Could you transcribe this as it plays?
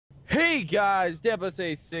Hey guys,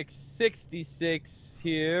 Danblast 666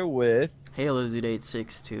 here with, Halodude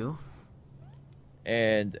 862.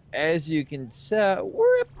 and as you can tell,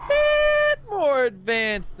 we're a bit more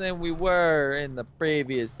advanced than we were in the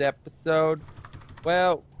previous episode.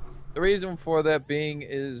 Well, the reason for that being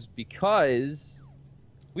is because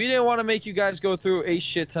we didn't want to make you guys go through a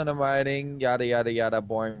shit ton of mining, yada yada yada,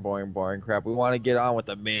 boring crap. We want to get on with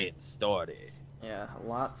the main story. Yeah,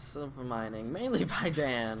 lots of mining, mainly by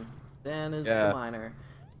Dan. Dan is the Yeah. miner.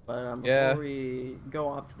 But Yeah. before we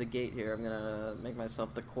go up to the gate here, I'm gonna make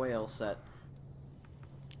myself the quail set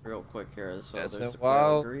real quick here. So Yes, there's and the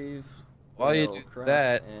quail greave, while you quail do crest,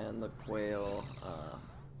 that, and the quail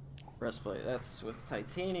breastplate. That's with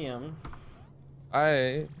titanium.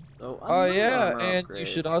 I So Oh another yeah, armor and you upgrade.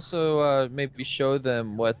 should also maybe show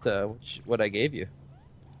them what I gave you.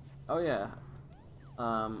 Oh yeah.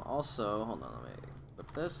 Also, hold on, let me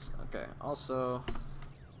put this. Okay. Also,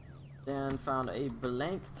 Dan found a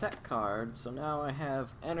blank tech card, so now I have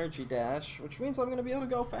energy dash, which means I'm gonna be able to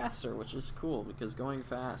go faster, which is cool because going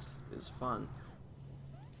fast is fun.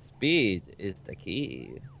 Speed is the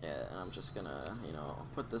key. Yeah, and I'm just gonna,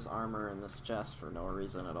 put this armor in this chest for no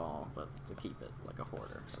reason at all, but to keep it like a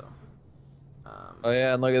hoarder. So. Oh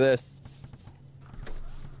yeah, and look at this.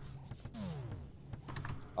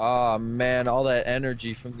 Oh man, all that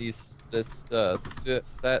energy from this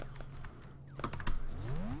set.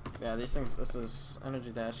 Yeah, these things. This is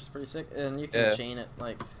energy dash. It's pretty sick, and you can Yeah. chain it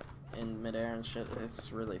like in midair and shit.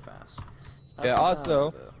 It's really fast. Yeah. That's what I Also,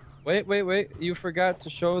 like to do. wait. You forgot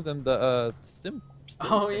to show them the stim.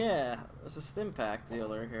 Oh yeah, there's a stim pack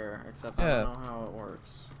dealer here, except I don't know how it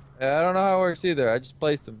works. Yeah, I don't know how it works either. I just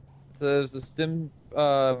placed them. So there's a stim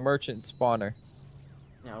merchant spawner.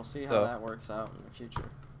 Yeah, we'll see how that works out in the future.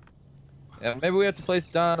 Yeah, maybe we have to place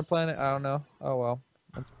it down on a planet. I don't know. Oh well.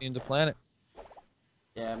 Let's be in the planet.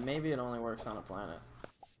 Yeah, maybe it only works on a planet.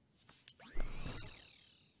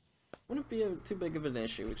 Wouldn't be too big of an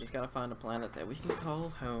issue. We just gotta find a planet that we can call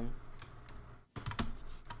home.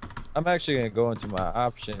 I'm actually gonna go into my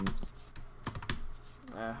options.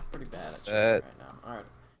 Pretty bad at shit right now. Alright.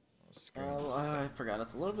 Screen I forgot.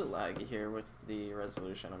 It's a little bit laggy here with the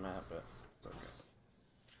resolution I'm at, but it's okay.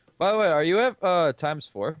 By the way, are you at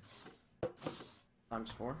 ×4?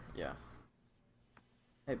 ×4? Yeah.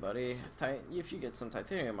 Hey buddy, if you get some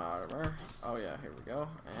titanium armor. Oh yeah, here we go.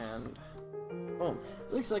 And boom.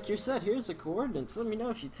 Looks like you're set. Here's the coordinates. Let me know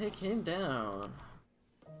if you take him down.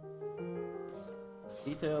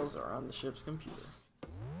 Details are on the ship's computer.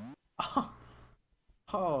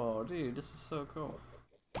 Oh, dude, this is so cool.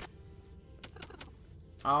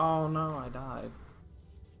 Oh no, I died.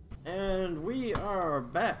 And we are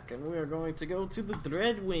back, and we are going to go to the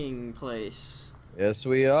Dreadwing place. Yes,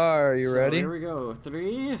 we are. You ready? Here we go.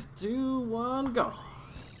 3, 2, 1, go.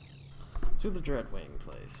 To the Dreadwing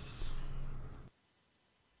place.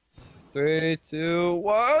 3, 2,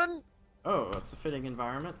 1. Oh, it's a fitting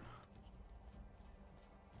environment.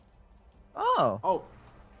 Oh. Oh.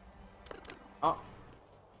 Oh.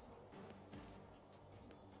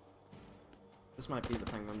 This might be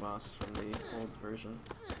the penguin boss from the old version.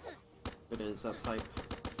 If it is, that's hype.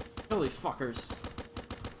 Kill these fuckers.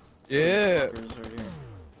 Yeah. These fuckers right here.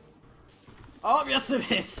 Oh, yes it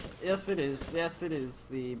is! Yes it is. Yes it is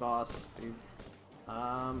the boss, dude.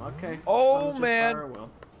 Okay. Oh, man.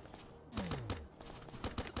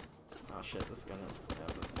 Oh shit, this gun is the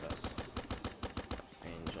best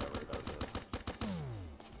range ever, does it?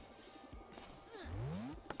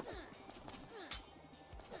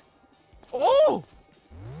 Oh!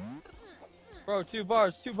 Bro, 2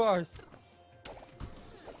 bars.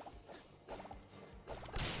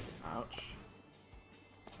 Ouch.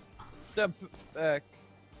 Step back.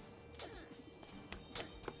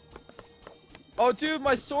 Oh, dude,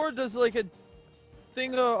 my sword does like a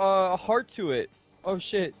thing, a heart to it. Oh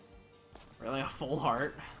shit. Really, a full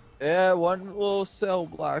heart? Yeah, one little cell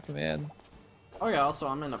block, man. Oh yeah, also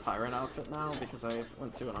I'm in a pirate outfit now because I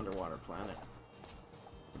went to an underwater planet.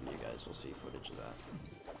 Maybe you guys will see footage of that.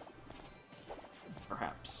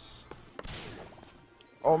 Perhaps.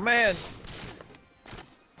 Oh man.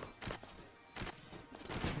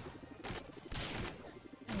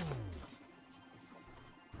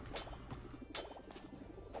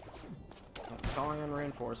 It's calling in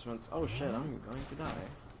reinforcements. Oh shit, I'm going to die.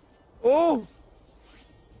 Oh!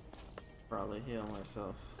 Probably heal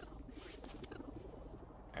myself.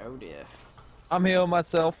 Oh dear. I'm healing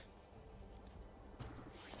myself.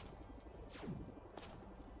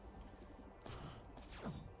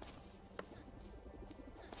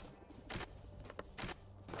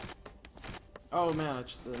 Oh man, I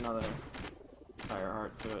just did another fire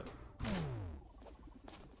heart to it.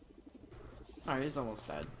 Alright, he's almost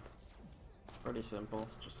dead. Pretty simple,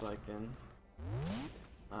 just like in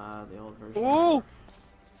the old version. Ooh!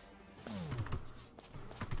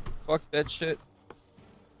 Fuck that shit.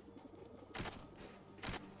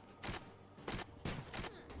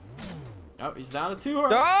 Oh, he's down to 2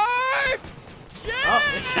 hearts. Die! Yeah! Oh,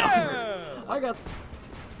 it's over. I got.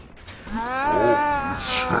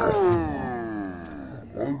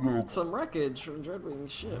 Some wreckage from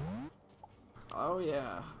Dreadwing's ship. Oh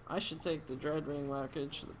yeah, I should take the Dreadwing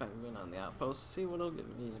wreckage to the Penguin on the outpost to see what it'll give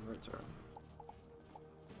me in return.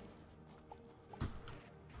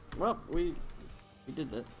 Well, we did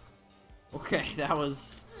that. Okay, that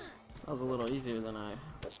was a little easier than I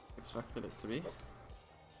expected it to be.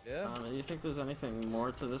 Yeah. Do you think there's anything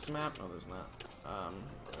more to this map? No, there's not.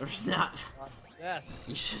 There's not. Yes.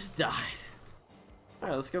 You just died.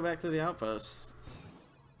 Alright, let's go back to the outpost.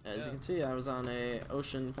 As you can see, I was on a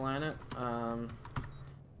ocean planet. We're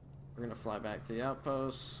gonna fly back to the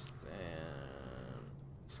outpost and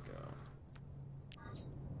let's go.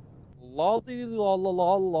 Lolly la la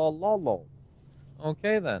la la la la.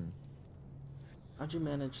 Okay then. How'd you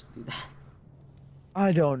manage to do that?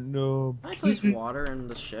 I don't know. Can I place water in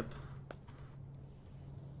the ship?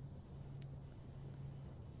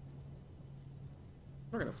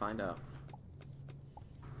 We're gonna find out.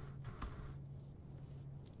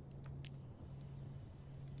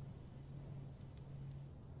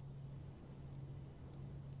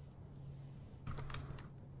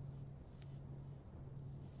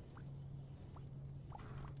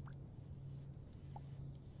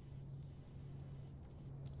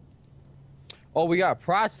 Oh, we got a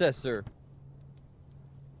processor.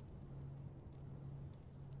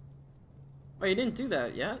 Oh, you didn't do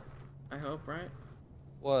that yet? I hope, right?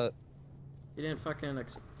 What? You didn't fucking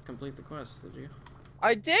complete the quest, did you?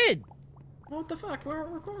 I did. What the fuck? We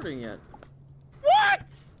aren't recording yet. What?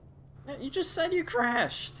 You just said you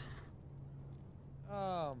crashed.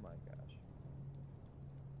 Oh my gosh.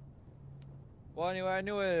 Well, anyway, I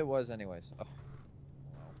knew what it was anyways. Oh.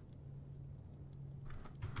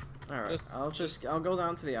 Alright, I'll go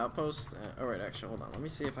down to the outpost. Oh wait, actually, hold on. Let me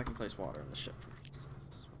see if I can place water in the ship first.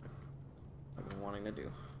 That's what I've been wanting to do.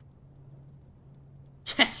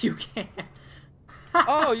 Yes, you can.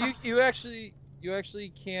 Oh, you actually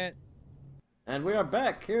can't. And we are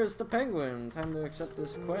back. Here's the Penguin. Time to accept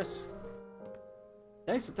this quest.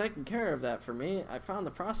 Thanks for taking care of that for me. I found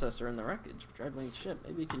the processor in the wreckage of Dreadwing's ship.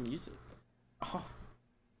 Maybe you can use it. Oh,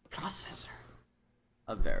 processor.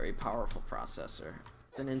 A very powerful processor.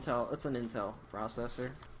 It's an Intel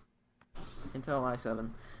processor. Intel i7.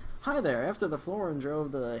 Hi there. After the Florin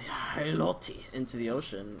drove the Halodude into the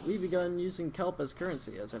ocean, we begun using kelp as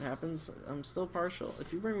currency. As it happens, I'm still partial.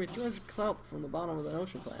 If you bring me 200 kelp from the bottom of the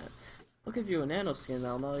ocean planet, I'll give you a nanoskin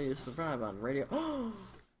that'll allow you to survive on radio.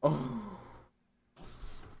 Oh.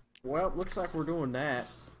 Well, looks like we're doing that.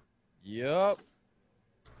 Yup.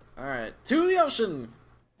 Alright, to the ocean!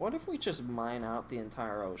 What if we just mine out the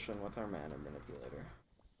entire ocean with our mana manipulator?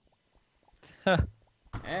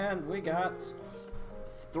 And we got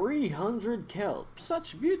 300 kelp.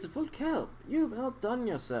 Such beautiful kelp. You've outdone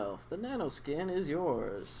yourself. The nanoskin is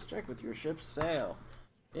yours. Check with your ship's sail.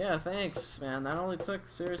 Yeah, thanks, man. That only took,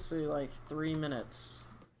 seriously, like 3 minutes.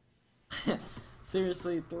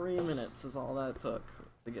 Seriously, 3 minutes is all that took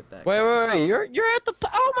to get that. Wait. You're at the.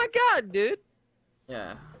 Oh my god, dude.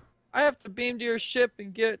 Yeah. I have to beam to your ship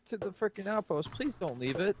and get to the freaking outpost. Please don't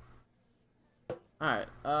leave it. Alright,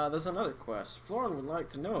 there's another quest. Florin would like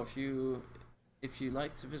to know if you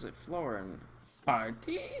like to visit Florin.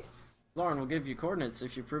 Party? Florin will give you coordinates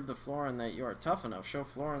if you prove to Florin that you are tough enough. Show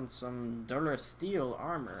Florin some Durasteel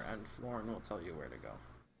armor, and Florin will tell you where to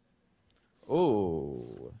go.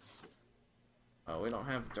 Ooh. Oh, we don't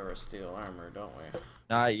have Durasteel armor, don't we?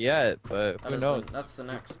 Not yet, but who knows? That's the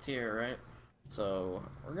next tier, right? So,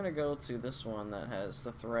 we're gonna go to this one that has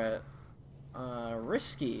the threat.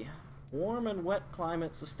 Risky. Warm and wet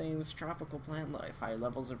climate sustains tropical plant life. High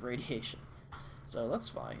levels of radiation. So, let's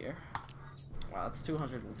fly here. Wow, that's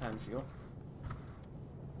 210 fuel.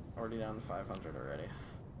 Already down to 500 already.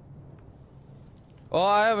 Well,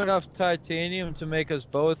 I have enough titanium to make us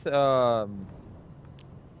both, Are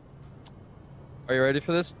you ready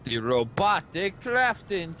for this? The robotic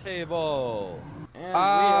crafting table! And we are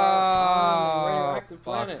on a radioactive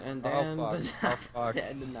planet, and Dan,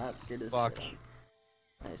 Dan did not get his shit.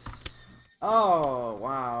 Nice. Oh,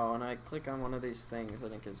 wow, and I click on one of these things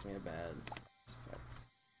and it gives me a bad effect.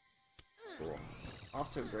 Cool. Off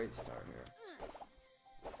to a great start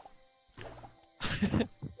here.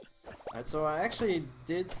 Alright, so I actually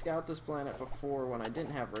did scout this planet before when I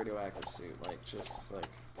didn't have radioactive suit, like, just, like,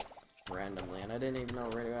 randomly, and I didn't even know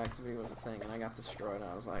radioactivity was a thing, and I got destroyed. And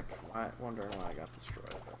I was like, wondering why I got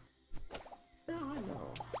destroyed. But now I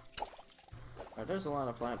know. Alright, there's a lot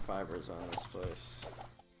of plant fibers on this place,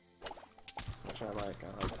 which I like. I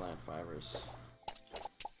like plant fibers.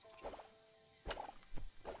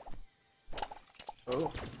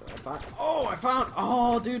 Oh, did I find? Oh, I found!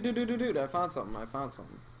 Oh, dude! I found something. I found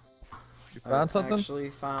something. You found something? Actually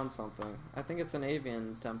found something. I think it's an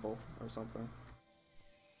avian temple or something.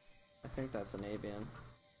 I think that's an avian.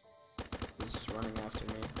 He's running after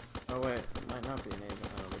me. Oh wait, it might not be an avian.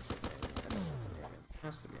 Oh, it looks like an avian. I think it's an avian. It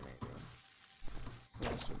has to be an avian.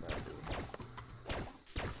 What else would that be?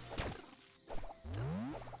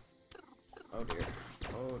 Oh dear.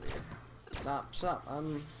 Oh dear. Stop.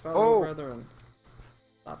 I'm fellow brethren.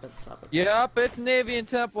 Stop it. Yep, it's an avian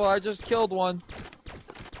temple. I just killed one.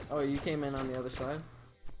 Oh, you came in on the other side?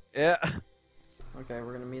 Yeah. Okay,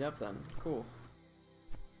 we're gonna meet up then. Cool.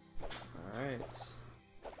 Alright.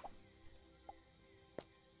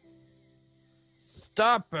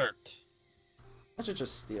 Stop it. I should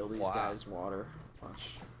just steal these guys' water.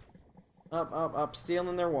 Watch. Up.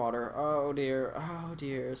 Stealing their water. Oh dear.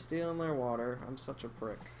 Stealing their water. I'm such a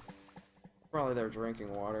prick. Probably they're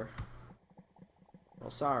drinking water. Well,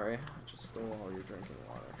 sorry. I just stole all your drinking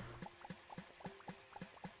water.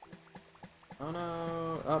 Oh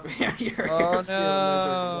no! Oh, yeah, you're stealing their drinking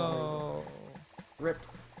water. Rip.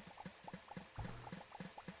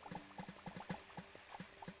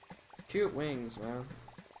 Cute wings, man.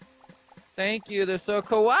 Thank you, they're so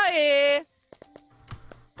kawaii!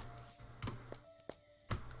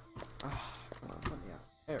 Ah, come on, let me out.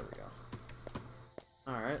 There we go.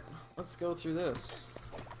 Alright, let's go through this.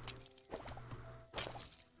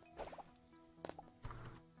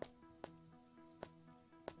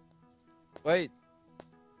 Wait.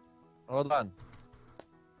 Hold on.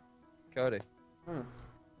 Cody.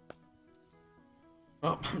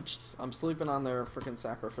 Oh, I'm sleeping on their freaking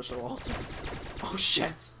sacrificial altar. Oh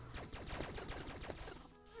shit!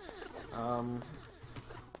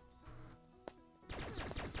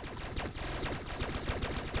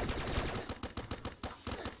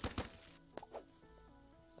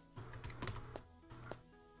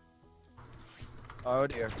 Oh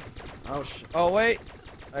dear. Oh shit. Oh wait.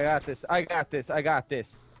 I got this.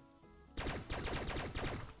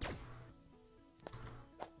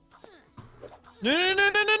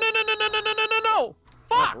 No!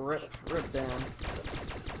 Fuck! Rip down.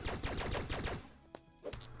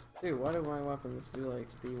 Dude, why do my weapons do like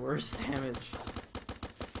the worst damage?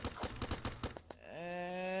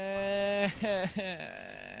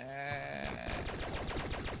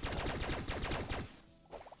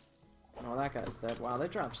 Oh, that guy's dead. Wow, they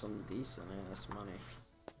dropped some decent ass money.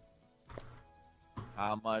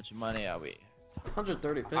 How much money are we?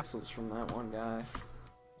 130 pixels from that one guy.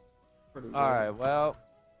 Pretty good. Alright, well,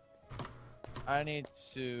 I need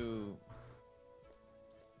to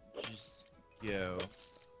just go.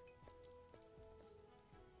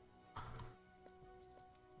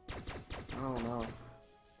 Oh no.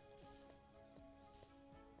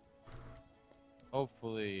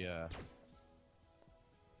 Hopefully,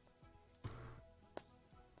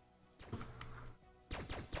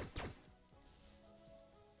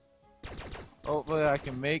 hopefully I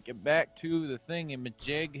can make it back to the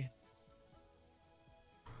thingamajig.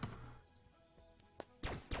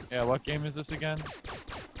 Yeah, what game is this again?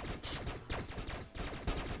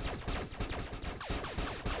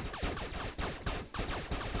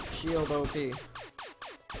 Shield OP.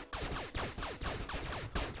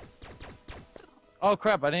 Oh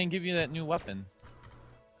crap, I didn't give you that new weapon.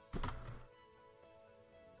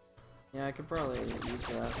 Yeah, I could probably use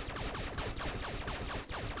that.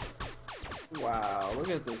 Wow, look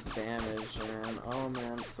at this damage, man. Oh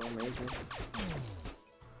man, it's so amazing.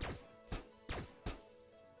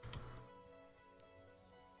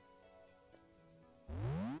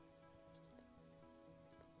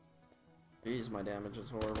 Jeez, my damage is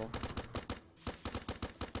horrible.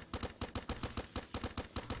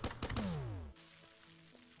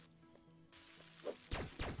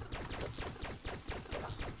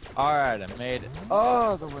 Alright, I made it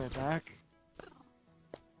all the way back.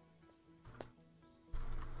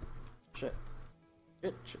 Shit.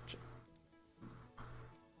 Shit.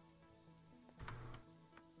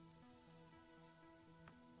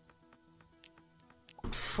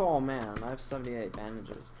 Oh man, I have 78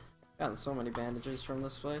 bandages. Gotten so many bandages from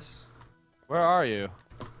this place. Where are you?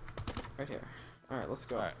 Right here. Alright, let's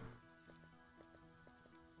go. Alright.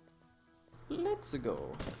 Let's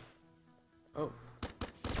go. Oh.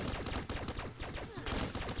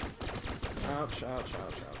 Ouch.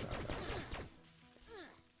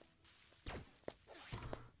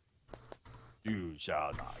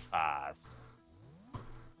 shall not pass.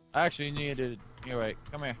 I actually needed. Here, wait,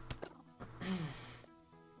 come here.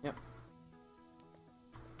 Yep.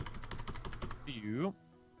 You.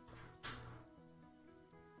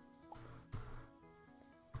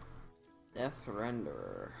 Death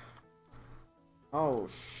Renderer. Oh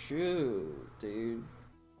shoot, dude.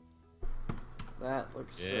 That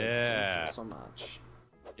looks sick. Thank you so much.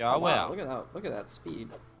 Yeah, oh, wow, well. look at that! Look at that speed.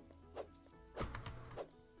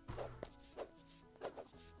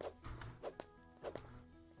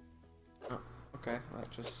 Oh, okay, that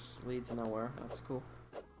just leads nowhere. That's cool.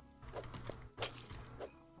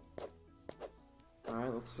 All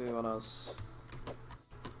right, let's see what else.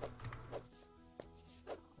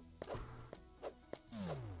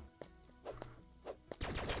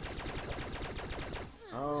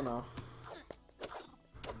 Oh no.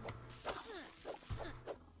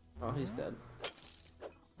 Oh, he's dead.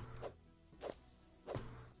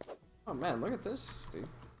 Oh man, look at this, dude.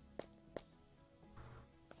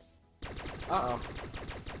 Uh-oh.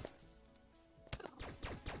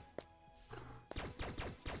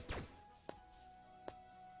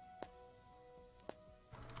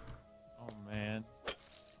 Oh man.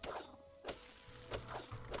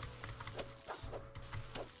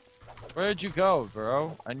 Where'd you go,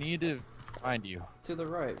 bro? I need to find you. To the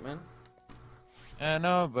right, man. I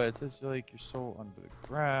know, but it's just like you're so under the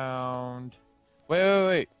ground.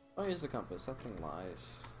 Wait. Oh, use the compass. That thing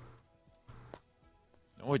lies.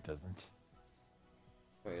 No, it doesn't.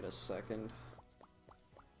 Wait a second.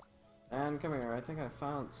 And come here. I think I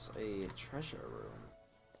found a treasure room.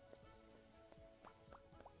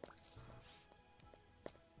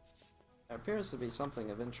 There appears to be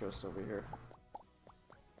something of interest over here.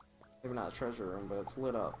 Maybe not a treasure room, but it's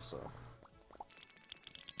lit up, so.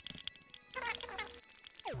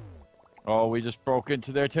 Oh, we just broke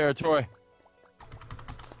into their territory.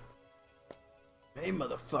 Hey,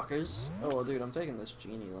 motherfuckers! Oh, dude, I'm taking this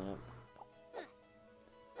genie lamp.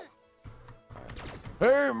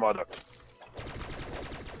 Hey, mother.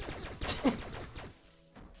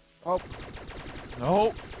 Oh.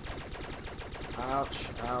 No. Ouch,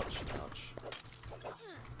 ouch, ouch.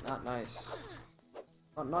 Not nice.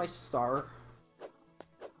 Not nice, star.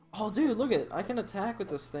 Oh, dude, look at it. I can attack with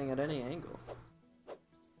this thing at any angle.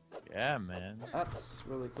 Yeah, man. That's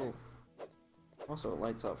really cool. Also, it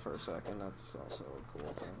lights up for a second. That's also a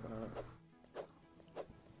cool thing about it.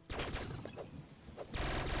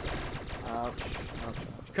 Ouch, ouch,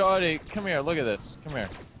 ouch. Cody, come here. Look at this. Come here.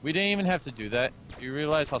 We didn't even have to do that. Do you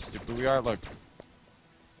realize how stupid we are? Look.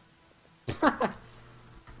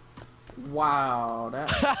 Wow,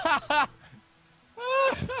 that's...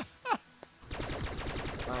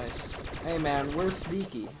 Nice. Hey man, we're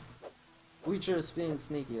sneaky. We just being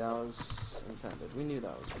sneaky, that was intended. We knew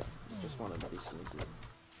that was there. We just wanted to be sneaky.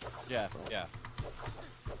 Yeah, yeah.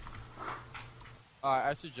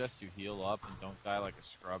 I suggest you heal up and don't die like a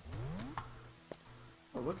scrub.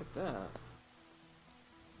 Oh, look at that.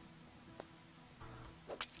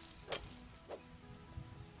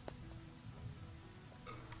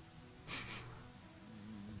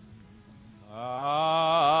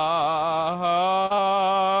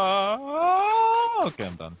 Okay,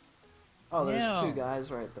 I'm done. Oh, there's Yeah. two guys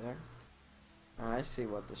right there. And I see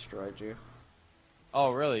what destroyed you.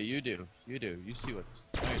 Oh, really? You do. You do. You see what...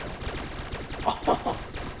 No, you don't.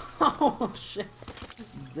 Oh, shit.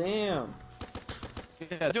 Damn.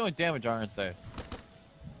 Yeah, they're doing damage, aren't they?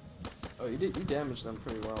 Oh, you damaged them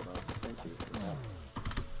pretty well, though. Thank you for that.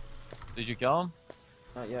 Did you kill him?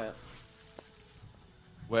 Not yet.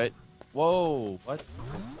 Wait. Whoa. What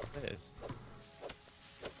is this?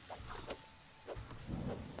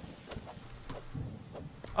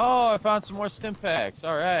 Oh, I found some more stim packs.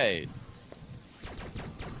 All right.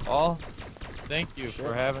 Well, thank you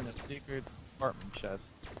for having a secret apartment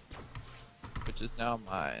chest, which is now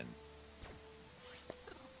mine.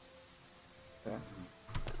 Okay.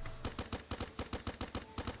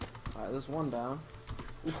 Alright, there's one down.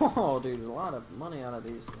 Whoa, dude, a lot of money out of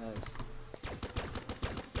these guys.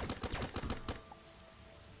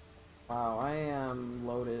 Wow, I am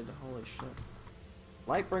loaded. Holy shit.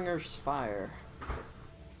 Lightbringer's Fire.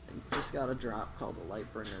 I just got a drop called the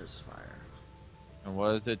Lightbringer's Fire. And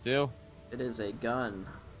what does it do? It is a gun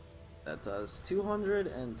that does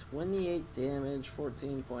 228 damage,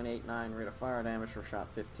 14.89 rate of fire damage per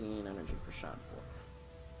shot, 15 energy per shot, 4.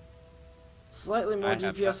 Slightly more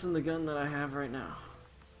DPS than the gun that I have right now.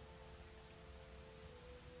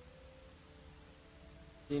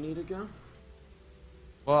 Do you need a gun?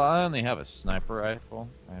 Well, I only have a sniper rifle,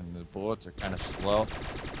 and the bullets are kind of slow.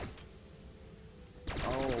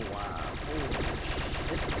 Oh wow! Holy,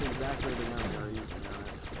 it's exactly the gun we're using now.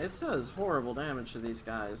 It's It says horrible damage to these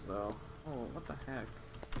guys, though. Oh, what the heck?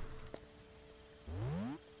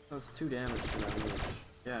 That's 2 damage to them each.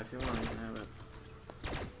 Yeah, if you want, you can have it.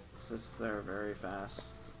 It's just they're very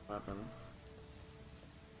fast weapon.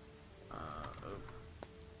 Oh.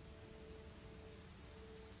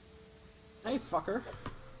 Hey, fucker!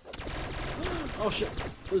 Oh shit!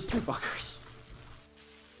 There's 2 fuckers.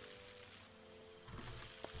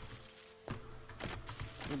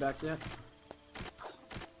 You back yet?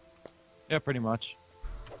 Yeah, pretty much.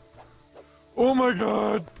 Oh my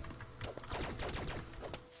god!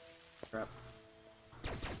 Crap.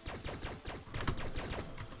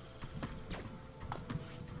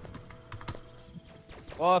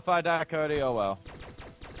 Well, if I die, Cody, oh well.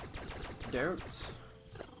 Dirt.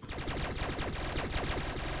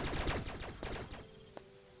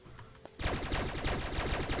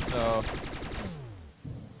 So,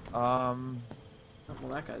 Oh,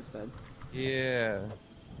 well, that guy's dead. yeah.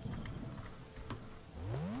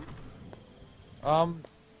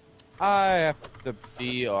 I have to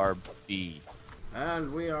BRB.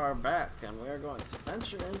 And we are back, and we are going to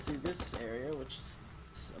venture into this area, which is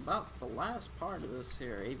about the last part of this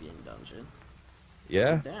here avian dungeon.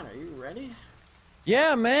 Yeah? Dan, are you ready?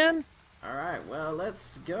 Yeah, man! Alright, well,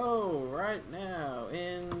 let's go right now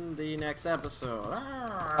in the next episode.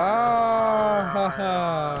 Ah!